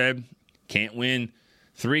callers said, can't win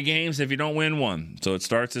 3 games if you don't win 1. So it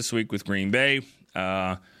starts this week with Green Bay.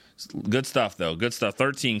 Good stuff, though. Good stuff.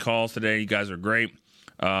 13 calls today. You guys are great.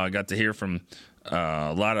 Got to hear from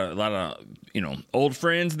a lot of you know old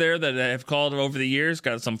friends there that have called over the years.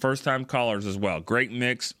 Got some first time callers as well. Great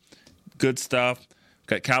mix. Good stuff.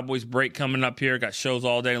 Got Cowboys break coming up here. Got shows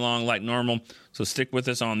all day long like normal. So stick with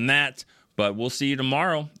us on that. But we'll see you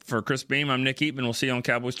tomorrow. For Chris Beam, I'm Nick Eatman. We'll see you on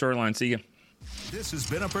Cowboys Storyline. See you. This has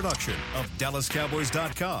been a production of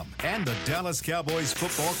DallasCowboys.com and the Dallas Cowboys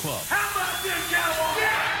Football Club. How about them Cowboys?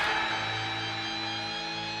 Yeah!